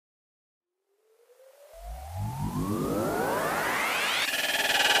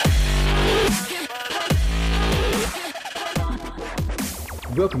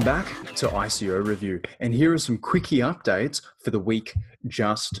Welcome back to ICOReview, and here are some quickie updates for the week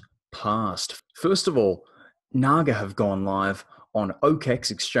just past. First of all, Naga have gone live on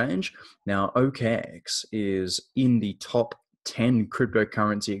OKEX exchange. Now, OKEX is in the top 10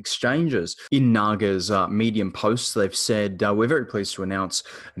 cryptocurrency exchanges. In Naga's Medium posts, they've said, we're very pleased to announce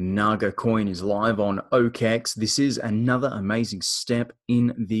Naga coin is live on OKEX. This is another amazing step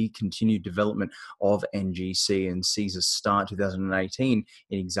in the continued development of NGC and sees us start 2018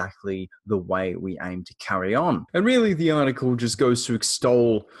 in exactly the way we aim to carry on. And really, the article just goes to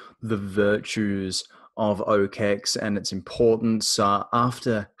extol the virtues of OKEX and its importance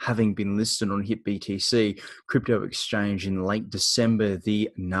after having been listed on HitBTC crypto exchange in late December. The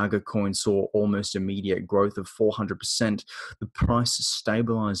Naga coin saw almost immediate growth of 400%. The price has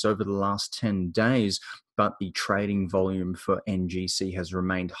stabilized over the last 10 days, but the trading volume for NGC has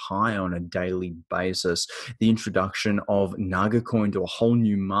remained high on a daily basis. The introduction of Naga coin to a whole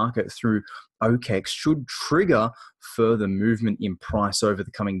new market through OKEX should trigger further movement in price over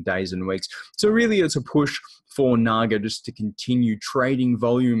the coming days and weeks. So really it's a push for Naga just to continue trading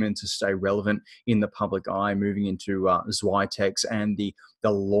volume and to stay relevant in the public eye, moving into Zwitex and the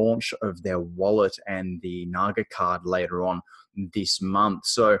launch of their wallet and the Naga card later on this month.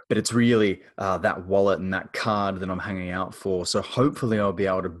 So, but it's really that wallet and that card that I'm hanging out for. So hopefully I'll be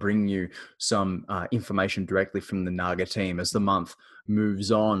able to bring you some information directly from the Naga team as the month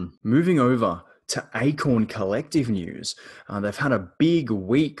moves on. Moving over to Acorn Collective news. They've had a big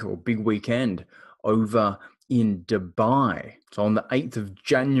week or big weekend over in Dubai. So on the 8th of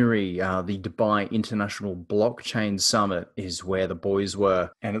January, the Dubai International Blockchain Summit is where the boys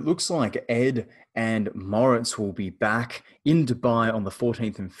were. And it looks like Ed and Moritz will be back in Dubai on the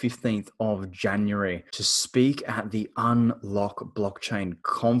 14th and 15th of January to speak at the Unlock Blockchain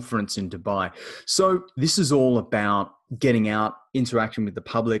Conference in Dubai. So this is all about getting out, interacting with the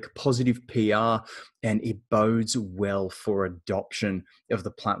public, positive PR, and it bodes well for adoption of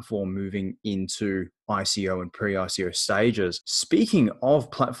the platform moving into ICO and pre-ICO stages. Speaking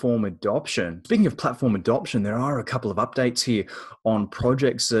of platform adoption, there are a couple of updates here on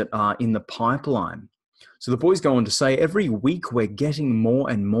projects that are in the pipeline. So the boys go on to say, every week we're getting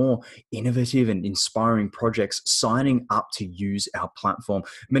more and more innovative and inspiring projects signing up to use our platform.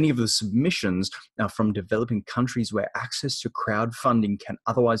 Many of the submissions are from developing countries where access to crowdfunding can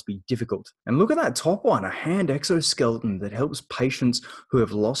otherwise be difficult. And look at that top one, a hand exoskeleton that helps patients who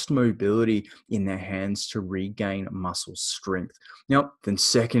have lost mobility in their hands to regain muscle strength. Now, then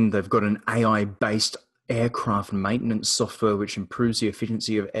second, they've got an AI-based aircraft maintenance software which improves the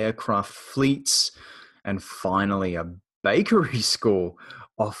efficiency of aircraft fleets. And finally, a bakery school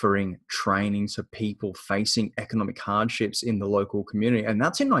offering training to people facing economic hardships in the local community. And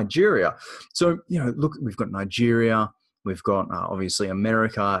that's in Nigeria. So, look, we've got Nigeria, we've got obviously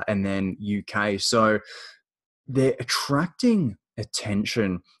America, and then UK. So they're attracting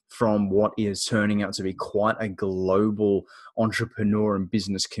attention from what is turning out to be quite a global entrepreneur and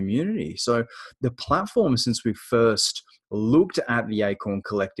business community. So the platform, since we first looked at the Acorn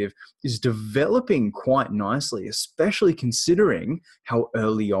Collective, is developing quite nicely, especially considering how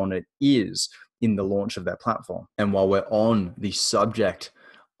early on it is in the launch of that platform. And while we're on the subject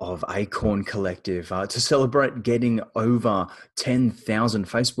of Acorn Collective, to celebrate getting over 10,000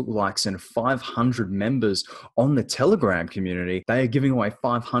 Facebook likes and 500 members on the Telegram community, they are giving away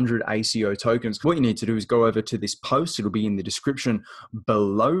 500 ACO tokens. What you need to do is go over to this post. It'll be in the description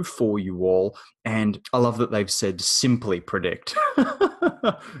below for you all. And I love that they've said simply predict.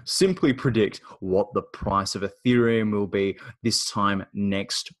 Simply predict what the price of Ethereum will be this time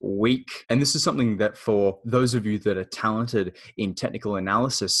next week. And this is something that for those of you that are talented in technical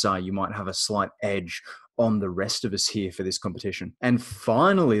analysis, you might have a slight edge on the rest of us here for this competition. And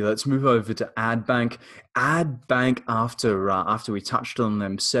finally, let's move over to Adbank. Adbank, after we touched on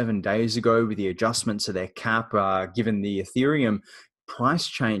them 7 days ago with the adjustment to their cap, given the Ethereum price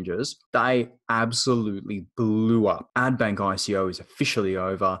changes, they absolutely blew up. Adbank ICO is officially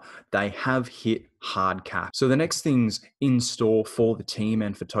over. They have hit hard cap. So the next things in store for the team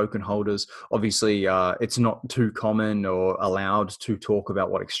and for token holders, obviously it's not too common or allowed to talk about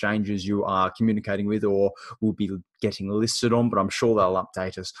what exchanges you are communicating with or will be getting listed on, but I'm sure they'll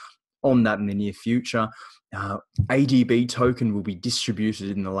update us on that in the near future. ADB token will be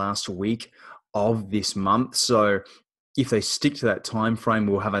distributed in the last week of this month. So if they stick to that time frame,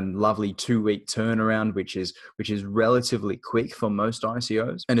 we'll have a lovely 2-week turnaround, which is relatively quick for most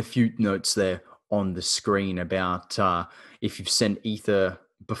ICOs. And a few notes there on the screen about if you've sent Ether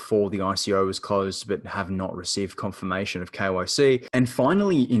before the ICO was closed but have not received confirmation of KYC. And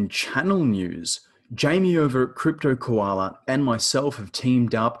finally, in channel news, Jamie over at Crypto Koala and myself have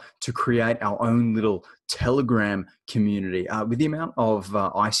teamed up to create our own little Telegram community. With the amount of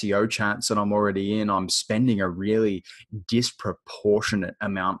ICO chats that I'm already in, I'm spending a really disproportionate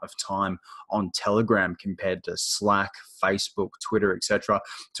amount of time on Telegram compared to Slack, Facebook, Twitter, etc.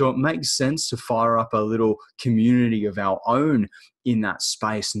 So it makes sense to fire up a little community of our own in that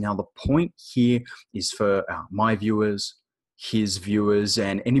space. Now, the point here is for my viewers, his viewers,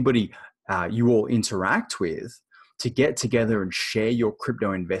 and anybody you all interact with to get together and share your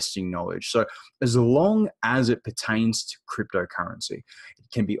crypto investing knowledge. So as long as it pertains to cryptocurrency, it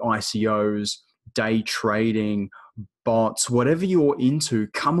can be ICOs, day trading, bots, whatever you're into,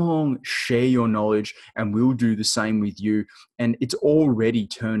 come along, share your knowledge, and we'll do the same with you. And it's already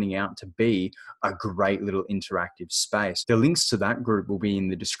turning out to be a great little interactive space. The links to that group will be in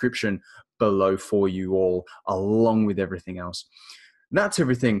the description below for you all, along with everything else. That's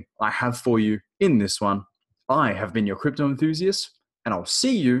everything I have for you in this one. I have been your crypto enthusiast, and I'll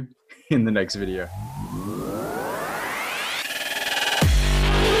see you in the next video.